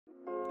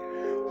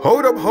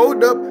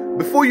Hold up.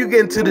 Before you get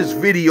into this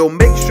video,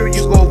 make sure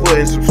you go over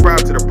and subscribe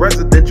to the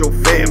Presidential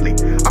Family.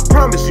 I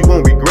promise you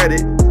won't regret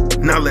it.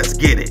 Now let's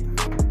get it.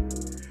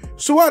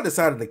 So I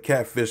decided to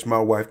catfish my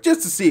wife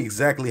just to see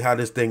exactly how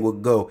this thing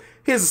would go.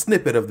 Here's a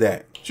snippet of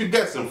that. What you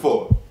guessing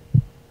for?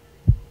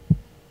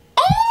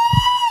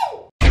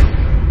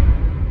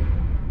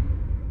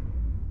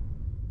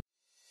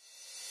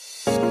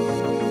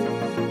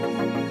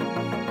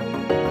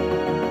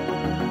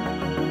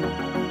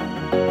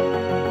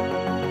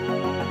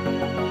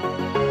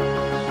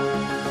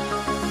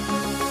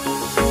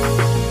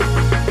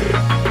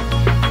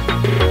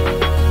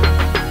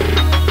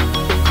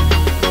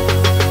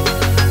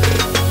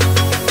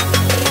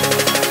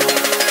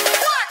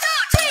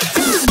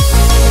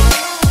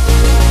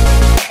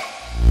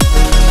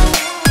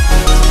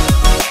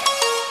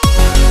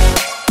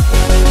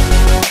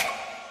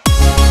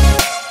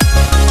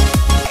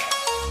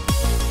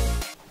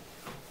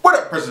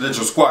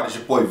 Presidential Squad, it's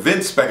your boy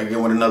Vince back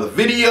again with another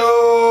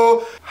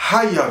video.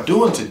 How y'all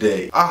doing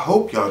today? I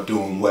hope y'all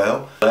doing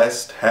well.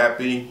 Blessed,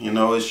 happy, you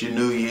know, it's your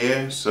new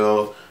year,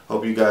 so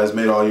hope you guys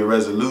made all your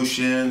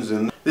resolutions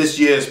and this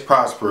year is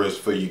prosperous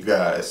for you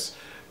guys.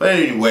 But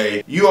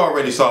anyway, you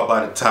already saw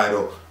by the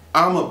title,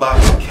 I'm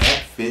about to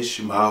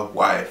catfish my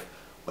wife.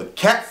 But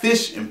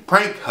catfish and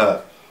prank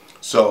her.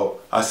 So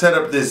I set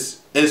up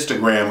this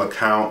Instagram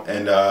account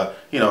and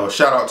you know,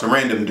 shout out to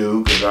random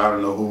dude because I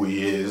don't know who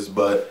he is,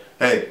 but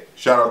hey,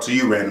 shout out to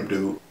you, random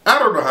dude. I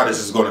don't know how this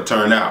is going to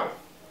turn out.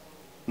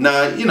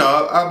 Now, you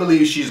know, I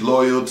believe she's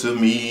loyal to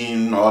me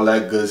and all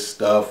that good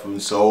stuff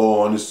and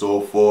so on and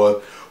so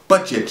forth.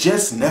 But you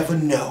just never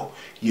know.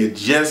 You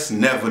just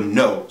never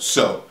know.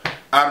 So,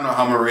 I don't know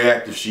how I'm going to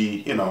react if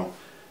she, you know,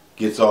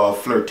 gets all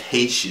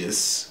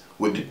flirtatious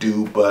with the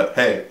dude. But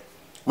hey,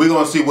 we're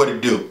going to see what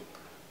it do.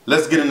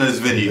 Let's get into this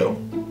video.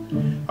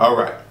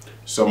 Alright,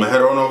 so I'm going to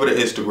head on over to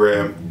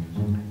Instagram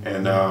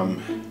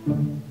and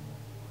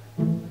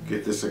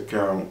get this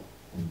account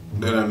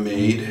that I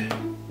made.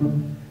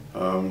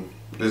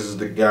 This is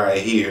the guy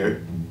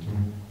here.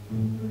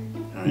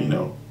 You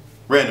know,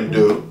 random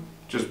dude.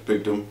 Just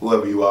picked him.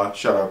 Whoever you are,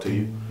 shout out to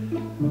you.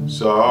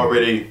 So I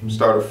already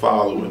started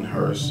following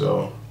her,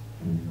 so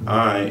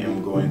I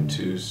am going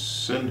to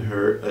send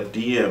her a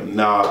DM.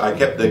 Now, I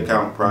kept the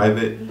account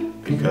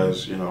private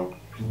because, you know,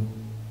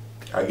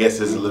 I guess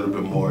it's a little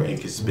bit more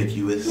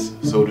inconspicuous,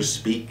 so to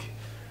speak.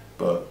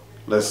 But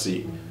let's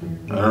see.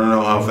 I don't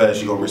know how fast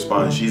she's gonna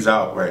respond. She's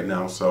out right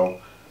now,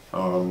 so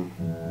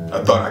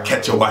I thought I'd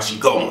catch her while she's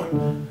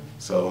gone.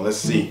 So let's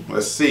see.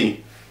 Let's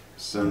see.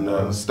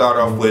 So, start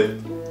off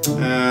with,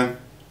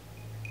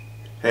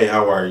 hey,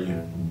 how are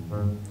you?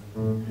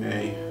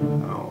 Hey,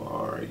 how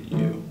are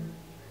you?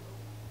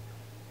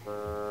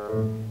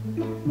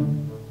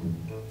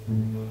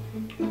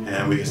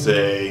 And we can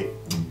say,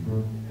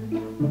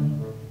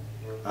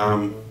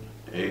 I'm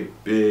a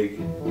big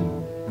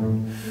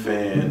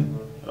fan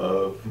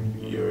of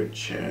your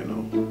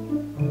channel.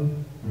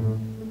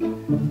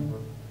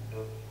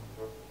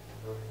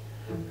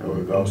 There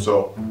we go.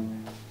 So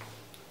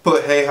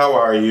put, hey, how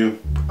are you?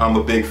 I'm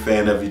a big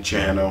fan of your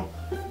channel.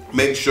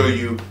 Make sure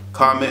you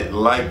comment,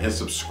 like, and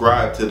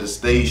subscribe to the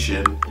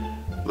station.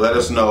 Let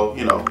us know,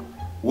 you know,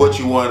 what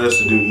you want us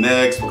to do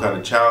next, what kind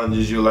of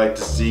challenges you like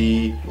to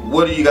see.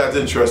 What are you guys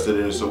interested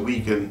in so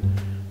we can,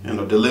 you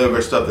know,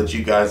 deliver stuff that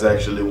you guys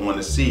actually want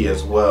to see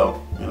as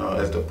well, you know,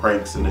 as the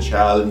pranks and the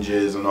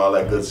challenges and all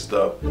that good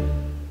stuff.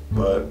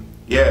 But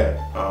yeah,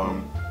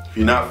 if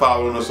you're not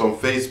following us on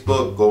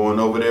Facebook, go on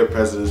over there,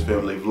 President's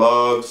Family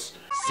Vlogs.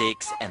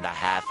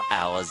 6.5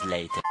 hours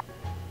later.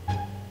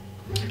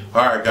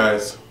 Alright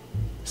guys, it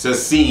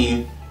says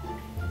seen,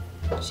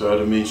 so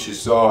that means she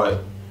saw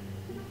it.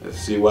 Let's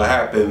see what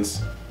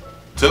happens.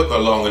 Took her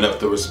long enough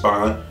to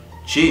respond.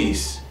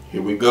 Jeez,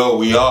 here we go,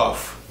 we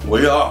off.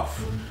 We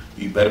off.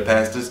 You better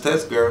pass this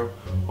test, girl,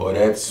 or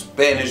that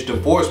Spanish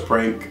divorce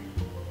prank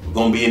is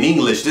gonna be in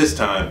English this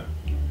time.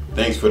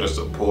 Thanks for the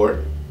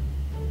support.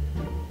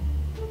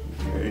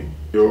 Okay,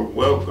 you're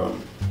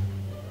welcome.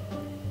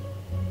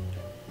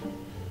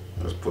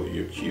 Let's put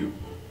you cute.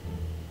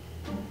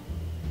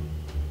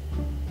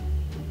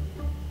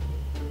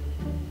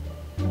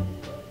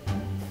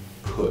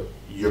 Put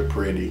you're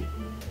pretty.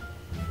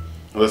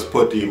 Let's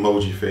put the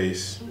emoji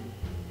face.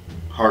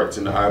 Hearts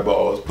in the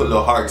eyeballs. Put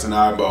little hearts in the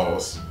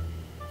eyeballs.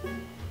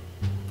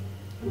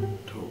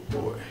 Oh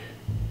boy.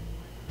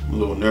 I'm a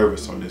little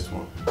nervous on this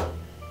one.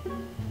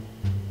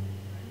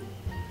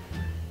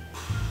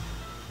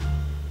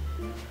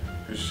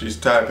 She's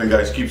typing,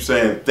 guys. Keep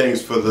saying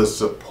thanks for the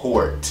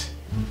support.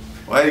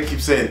 Why do you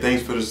keep saying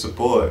thanks for the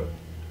support?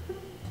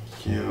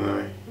 Can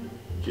I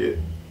get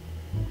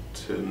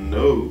to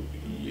know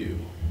you?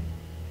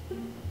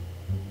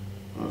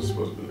 Oh, that's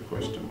supposed to be the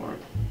question mark.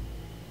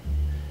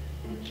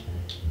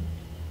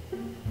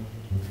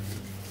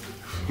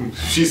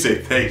 She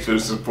said thanks for the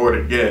support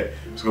again.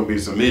 There's gonna be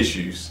some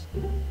issues.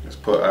 Let's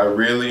put, I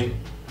really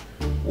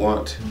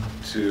want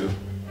to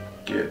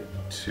get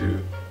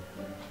to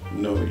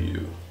know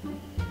you.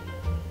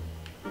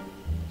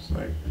 It's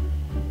like,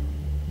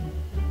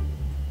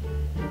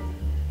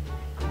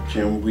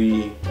 Can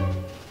we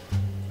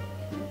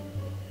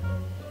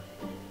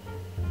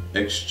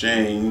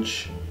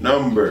exchange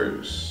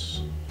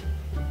numbers?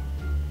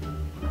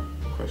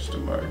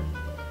 Question mark.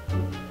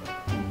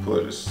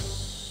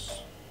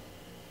 Let's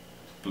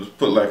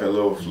put like a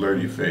little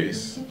flirty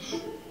face.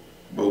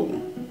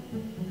 Boom.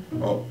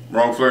 Oh,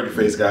 wrong flirty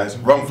face, guys.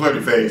 Wrong flirty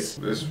face.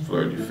 This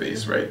flirty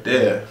face right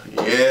there.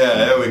 Yeah,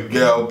 there we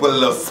go. Put a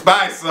little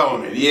spice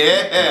on it.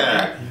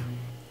 Yeah.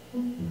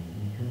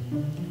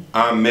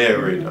 I'm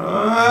married.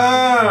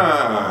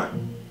 Ah.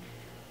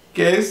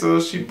 Okay, so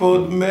she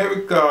pulled the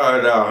married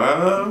card out,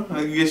 huh?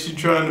 I guess she's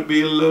trying to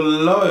be a little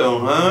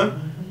loyal, huh?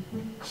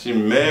 She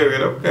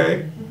married,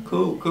 okay.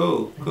 Cool,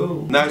 cool,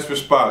 cool. Nice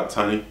response,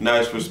 honey.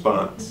 Nice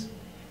response.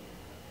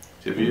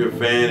 If you're a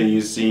fan and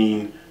you've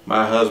seen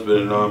my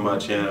husband on my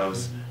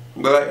channels,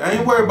 but like, I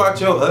ain't worried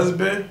about your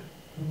husband.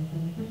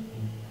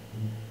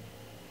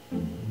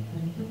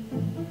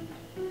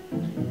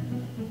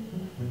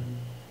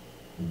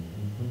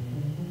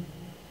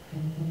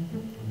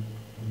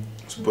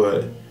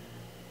 But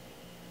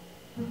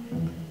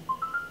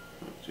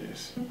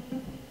just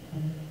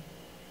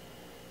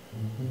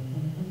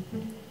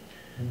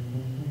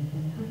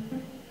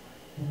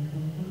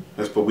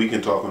let's put we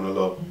can talk on the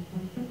low.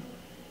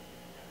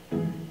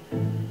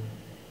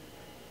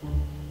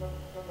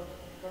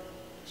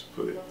 Let's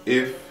put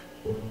if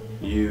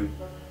you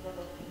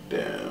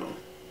down.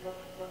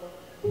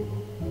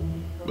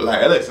 But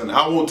like, listen,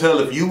 I won't tell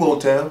if you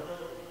won't tell.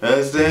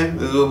 Understand?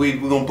 This is what we're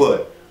gonna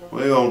put.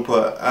 We're gonna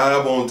put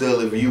I won't tell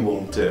if you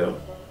won't tell.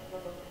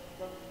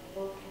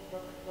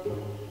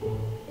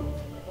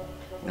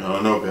 I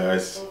don't know,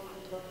 guys.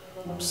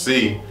 Let's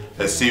see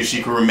if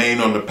she can remain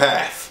on the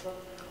path.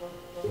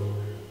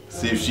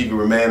 See if she can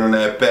remain on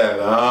that path.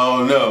 I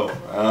don't know.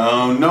 I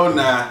don't know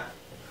now.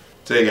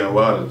 Taking a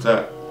while to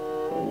talk.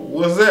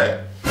 What's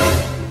that?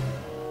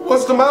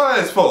 What's the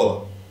eyes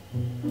for?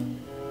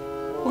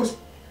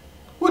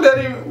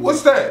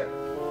 What's that?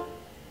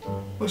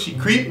 Was she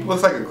creep?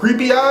 What's like a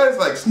creepy eyes?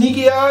 Like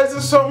sneaky eyes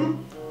or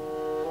something?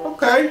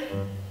 Okay.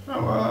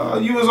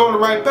 You was on the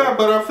right path,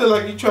 but I feel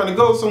like you're trying to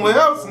go somewhere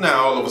else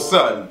now all of a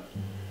sudden.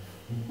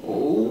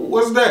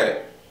 What's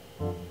that?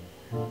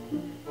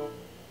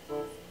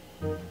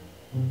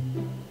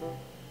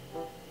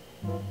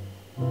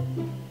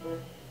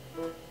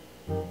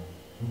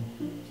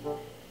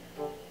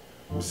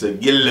 So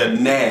get a little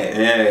nasty.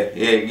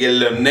 Yeah, get a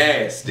little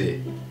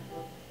nasty.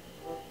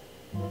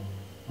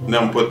 Now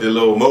I'm put the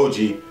little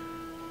emoji,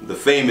 the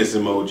famous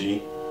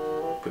emoji.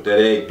 Put that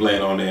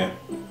eggplant on there.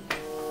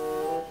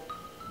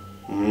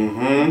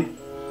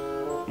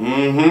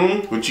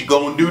 What you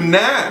gonna do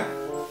now?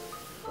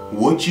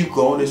 What you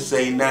gonna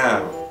say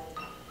now?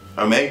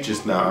 I'm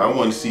anxious now. I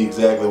want to see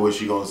exactly what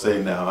she gonna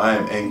say now. I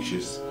am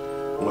anxious.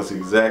 I want to see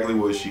exactly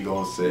what she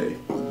gonna say.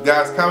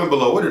 Guys, comment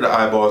below. What do the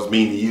eyeballs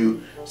mean to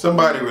you?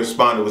 Somebody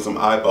responded with some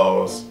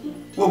eyeballs.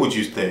 What would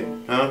you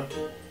think? Huh?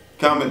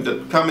 Comment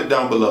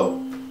down below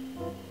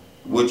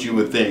what you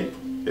would think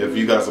if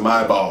you got some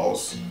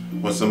eyeballs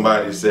when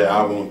somebody said,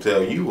 I won't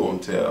tell, you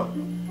won't tell.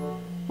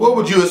 What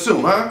would you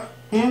assume, huh?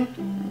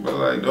 But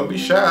like, don't be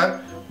shy.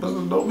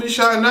 Don't be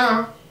shy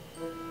now.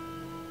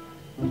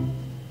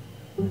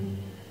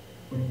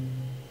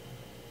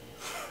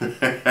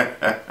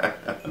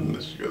 I'm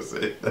not sure to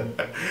say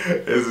that.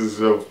 This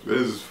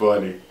is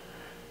funny.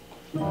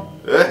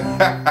 Alright,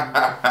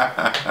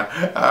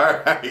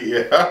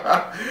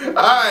 yeah.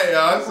 Alright,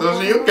 y'all. So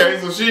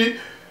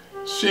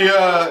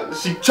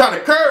she trying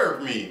to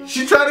curve me.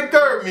 She trying to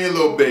curve me a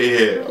little bit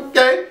here.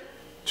 Okay?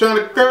 Trying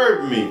to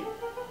curve me.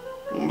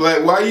 I'm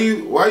like, why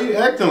you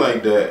acting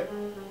like that?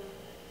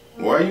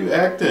 Why are you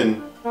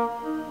acting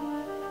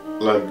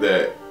like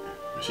that?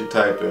 She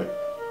typing.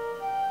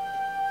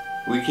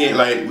 We can't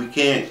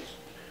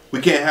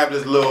have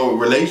this little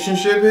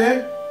relationship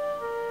here.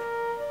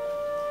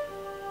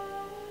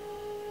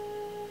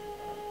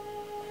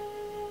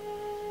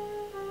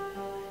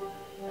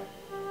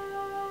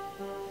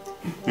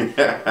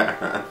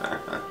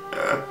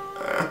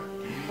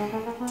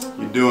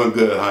 You're doing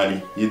good,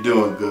 honey. You're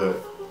doing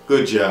good.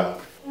 Good job.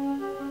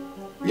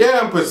 Yeah,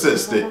 I'm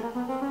persistent.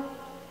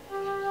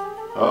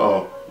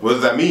 Uh-oh. What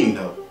does that mean,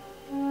 though?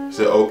 He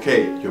said,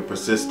 okay, you're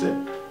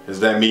persistent. Does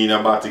that mean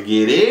I'm about to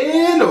get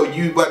in, or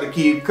you about to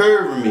keep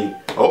curving me?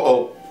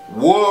 Uh-oh.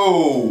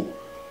 Whoa.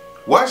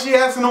 Why is she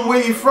asking him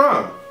where you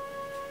from?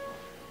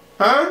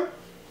 Huh?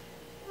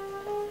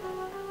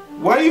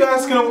 Why are you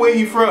asking him where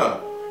you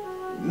from?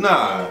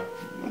 Nah.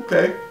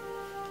 Okay.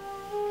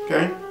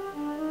 Okay.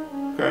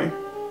 Okay.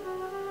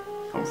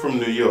 I'm from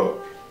New York.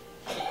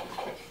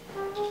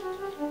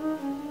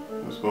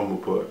 That's what I'm gonna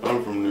put.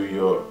 I'm from New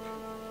York.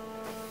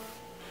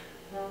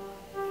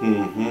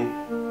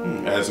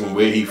 Asking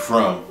where he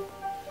from.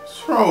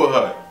 What's wrong with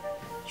her?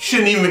 You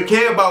shouldn't even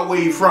care about where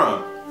he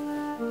from.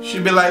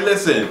 She'd be like,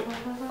 listen,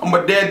 I'm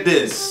a dead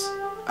this.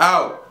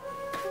 Out.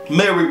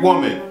 Married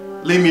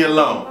woman. Leave me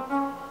alone.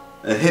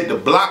 And hit the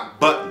block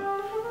button.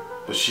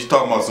 But she's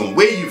talking about some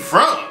where you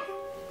from.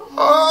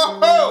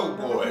 Oh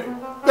boy.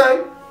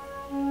 Okay.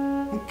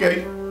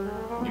 Okay.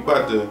 You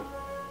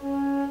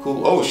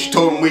Cool. Oh, she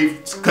told him we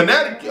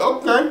Connecticut.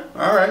 Okay.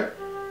 All right.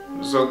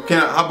 So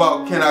how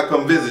about can I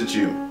come visit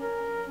you?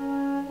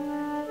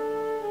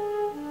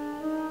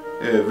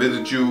 Yeah,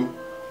 visit you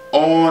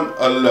on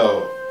a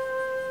low.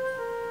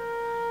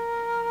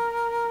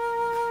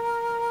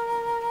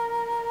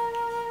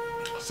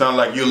 Sound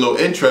like you're a little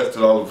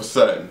interested all of a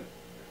sudden.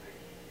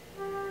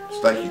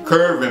 It's like you're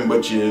curving,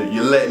 but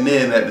you're letting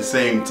in at the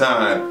same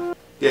time.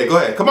 Yeah, go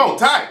ahead. Come on,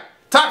 type.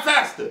 Type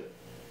faster.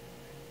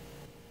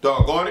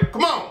 Doggone it.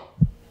 Come on.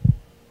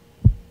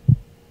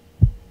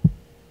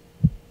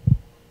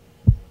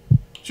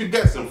 What you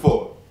guessing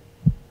for?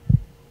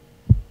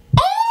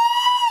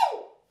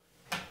 Oh!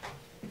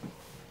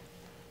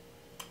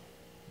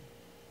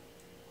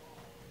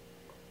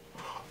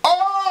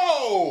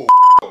 Oh!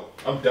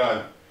 I'm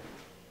done.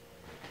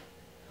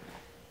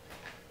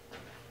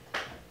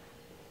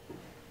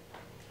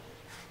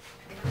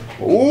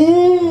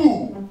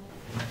 Ooh!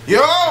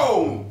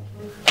 Yo!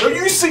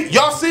 You see,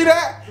 y'all see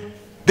that?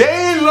 They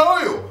ain't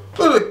loyal.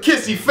 Look at the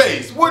kissy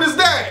face. What is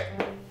that?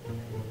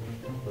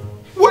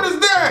 What is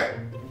that?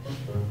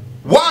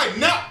 Why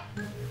not?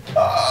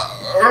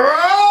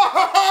 Oh!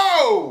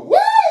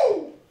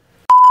 Woo!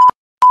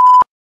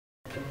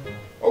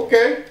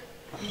 Okay.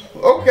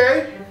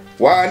 Okay.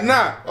 Why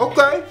not?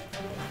 Okay.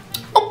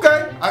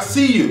 Okay. I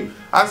see you.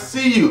 I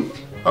see you.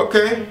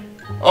 Okay.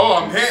 Oh,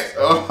 I'm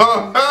handsome.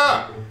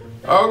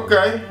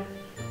 Okay.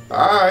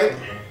 Alright.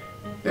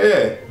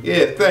 Yeah.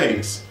 Yeah,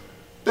 thanks.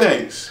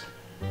 Thanks.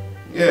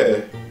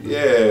 Yeah.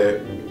 Yeah.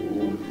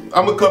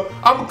 I'ma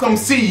come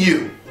see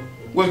you.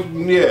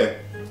 Yeah.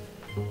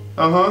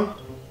 Uh-huh.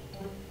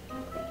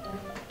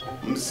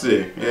 Let me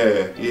see.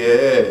 Yeah.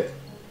 Yeah.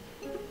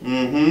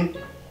 Mm-hmm.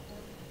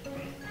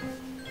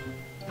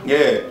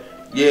 Yeah.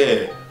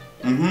 Yeah.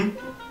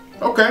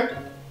 Mm-hmm. Okay.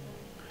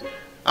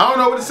 I don't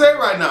know what to say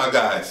right now,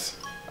 guys.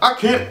 I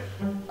can't.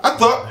 I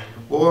thought,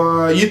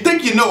 well, you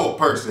think you know a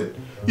person.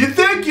 You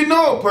think you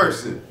know a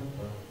person.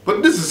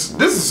 But this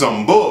is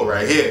some bull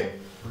right here.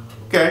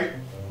 Okay?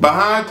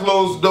 Behind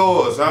closed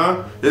doors,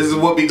 huh? This is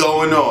what be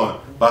going on.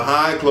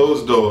 Behind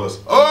closed doors.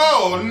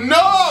 Oh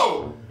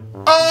no!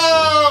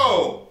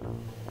 Oh!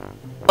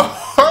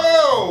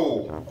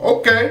 Oh!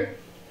 Okay.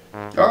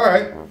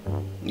 Alright.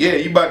 Yeah,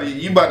 you about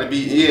to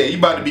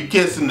be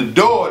kissing the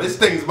door. This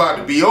thing's about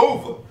to be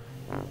over.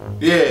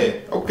 Yeah,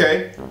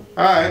 okay.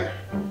 Alright.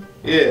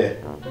 Yeah.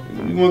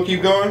 You wanna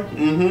keep going?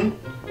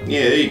 Mm-hmm.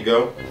 Yeah, there you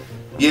go.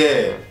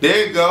 Yeah,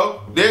 there you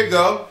go. There you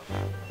go.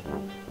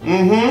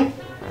 Mm-hmm.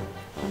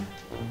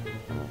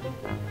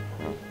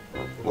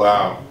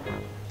 Wow.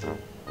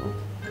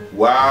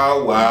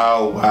 Wow,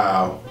 wow,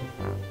 wow.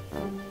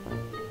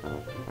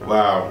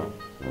 Wow.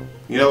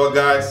 You know what,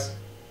 guys?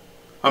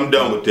 I'm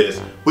done with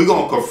this. We're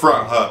gonna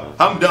confront her.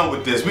 I'm done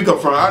with this. We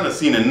confront her. I done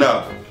seen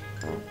enough.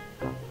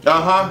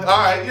 Uh-huh.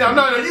 Alright.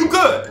 No, you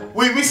good.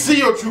 We see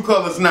your true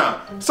colors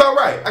now. It's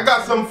alright. I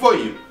got something for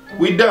you.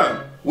 We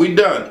done. We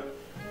done.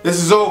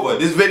 This is over.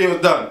 This video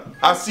is done.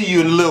 I'll see you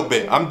in a little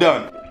bit. I'm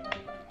done.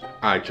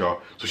 Alright,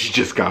 y'all. So she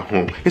just got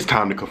home. It's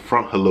time to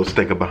confront her little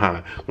stinker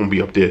behind. Won't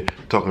be up there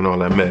talking all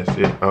that mess.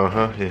 Yeah.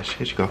 Uh-huh. Yeah,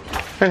 here she go.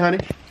 Hey, honey.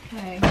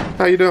 Hey.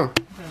 How you doing?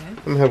 Good.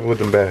 Let me help you with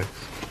them bags.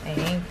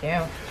 Thank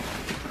you.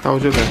 How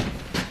was your day?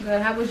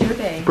 Good. How was your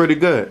day? Pretty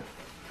good.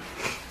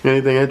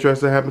 Anything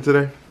interesting happened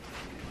today?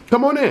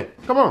 Come on in.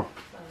 Come on.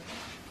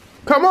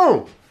 Come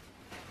on.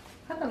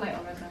 Cut the light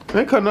over there. I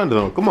ain't cutting under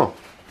them. Come on.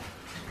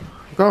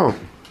 Go on.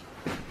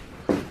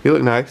 You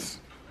look nice.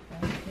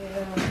 Thank you.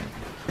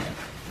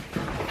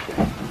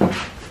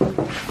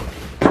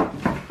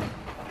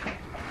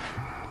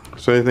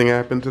 So anything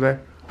happened today?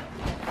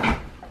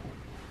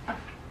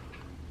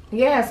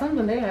 Yeah,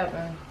 something did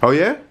happen. Oh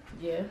yeah?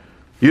 Yeah.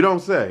 You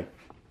don't say.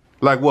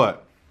 Like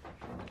what?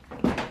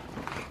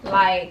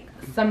 Like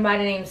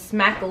somebody named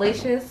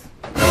Smackalicious.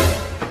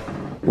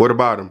 What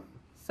about him?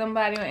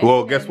 Somebody on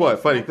Well, Instagram guess what?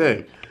 named Funny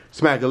thing.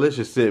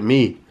 Smackalicious sent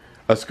me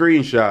a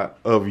screenshot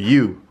of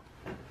you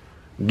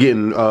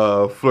getting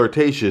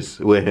flirtatious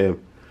with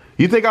him.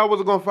 You think I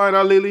wasn't gonna find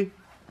out, Lily?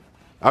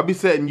 I'll be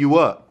setting you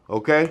up,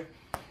 okay?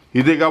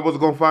 You think I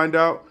wasn't gonna find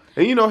out?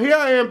 And you know, here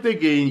I am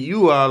thinking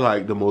you are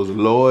like the most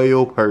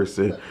loyal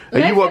person.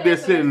 And you up there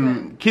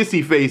sitting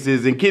kissy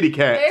faces and kitty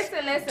cats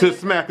to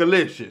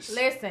Smackalicious.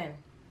 Listen.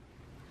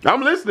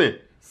 I'm listening.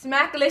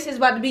 Smackalicious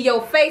about to be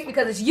your face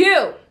because it's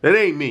you. That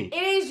ain't me. It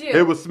is you.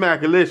 It was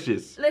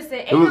Smackalicious. Listen,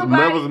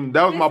 ain't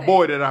that was my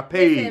boy that I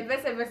paid.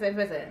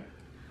 Listen.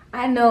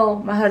 I know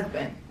my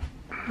husband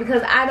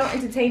because I don't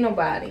entertain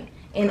nobody,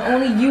 and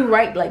only you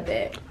write like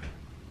that.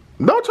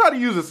 Don't try to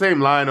use the same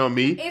line on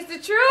me. It's the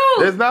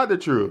truth. It's not the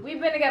truth.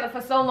 We've been together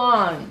for so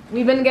long.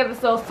 We've been together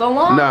so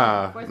long.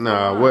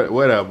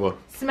 Whatever.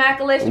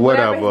 Smackalicious,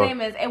 whatever his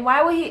name is. And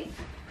why would he?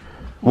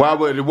 Why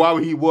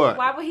would he what?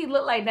 Why would he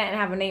look like that and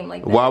have a name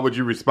like that? Why would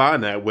you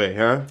respond that way,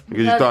 huh?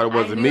 Because you thought it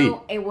wasn't me.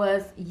 It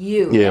was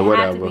you. Yeah, it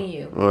whatever. Had to be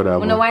you. Whatever.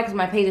 Well, no, why? Because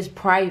my page is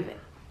private.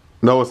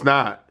 No, it's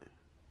not.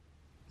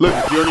 Look,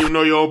 you don't even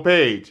know your own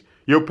page.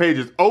 Your page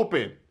is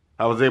open.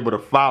 I was able to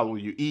follow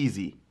you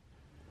easy.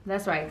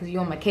 That's right, because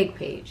you're on my cake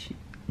page.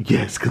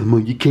 Yes, because I'm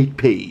on your cake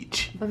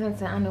page. But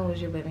Vincent, I know it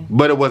was you, baby.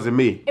 But it wasn't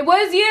me. It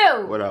was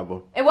you.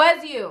 Whatever. It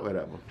was you.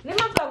 Whatever. Leave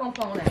my fucking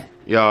phone at.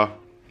 Y'all,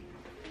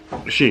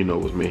 she didn't know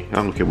it was me. I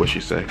don't care what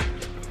she say.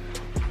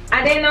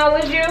 I didn't know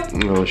it was you?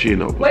 No, she didn't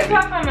know it was Where's me.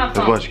 my phone? That's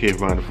why she can't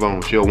find the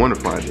phone. She don't want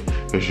to find it.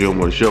 Because she don't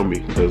want to show me.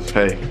 Because,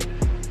 hey,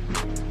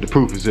 the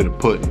proof is in the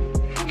pudding.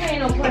 Ain't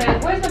no pudding.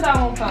 Where's the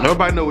phone?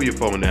 Nobody know where your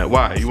phone at.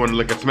 Why? You want to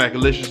look at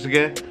Smackalicious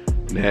again?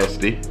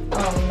 Nasty.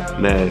 Oh, no.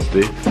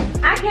 Nasty.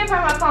 I can't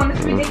find my phone. This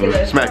is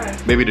ridiculous.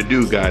 Smack. Maybe the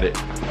dude got it.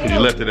 Because you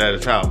left it at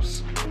his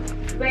house.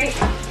 Wait.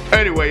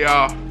 Anyway,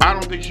 y'all, I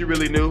don't think she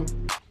really knew.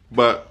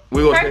 But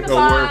we're going to take her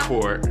word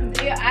for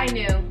it. Yeah, I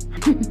knew.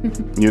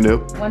 You knew?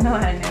 Well, no,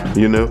 I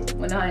knew. You knew?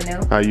 Well, no, I knew.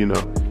 How you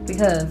know?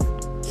 Because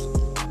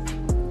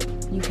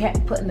you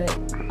kept putting the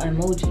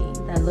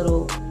emoji, that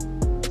little...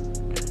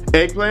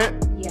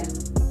 Eggplant?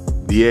 Yes.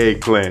 The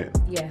eggplant.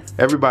 Yes.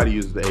 Everybody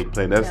uses the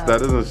eggplant. That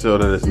doesn't show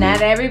that it's me.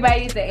 Not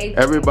everybody uses the eggplant.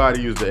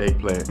 Everybody uses the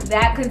eggplant.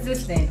 That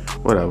consistent.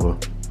 Whatever.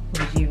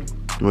 Was you.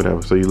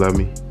 Whatever. So you love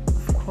me?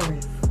 Of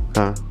course.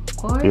 Huh? Of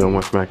course. You don't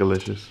want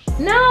Smackalicious?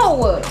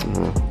 No.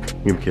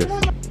 Give me a kiss.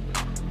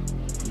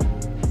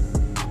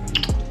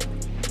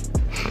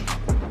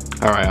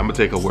 Alright, I'm gonna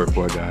take her word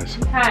for it, guys.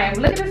 Hi,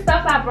 look at the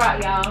stuff I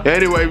brought, y'all.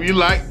 Anyway, if you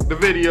like the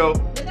video,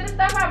 Look at the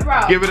stuff I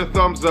brought. give it a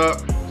thumbs up.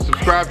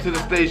 Subscribe to the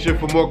station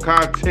for more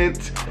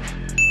content.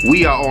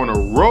 We are on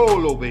a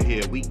roll over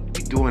here. We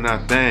doing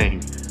our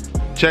thing.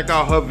 Check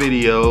out her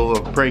video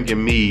of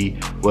pranking me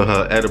with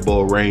her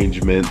edible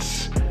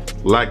arrangements.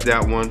 Like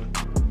that one.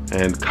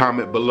 And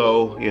comment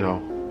below, you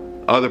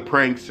know, other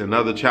pranks and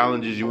other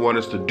challenges you want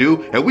us to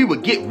do. And we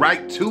would get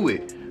right to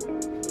it.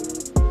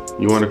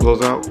 You want to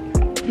close out?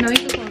 No,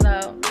 you can close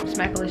out.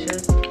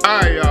 Smackalicious.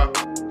 Alright, y'all.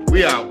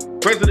 We out.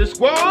 President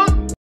Squad.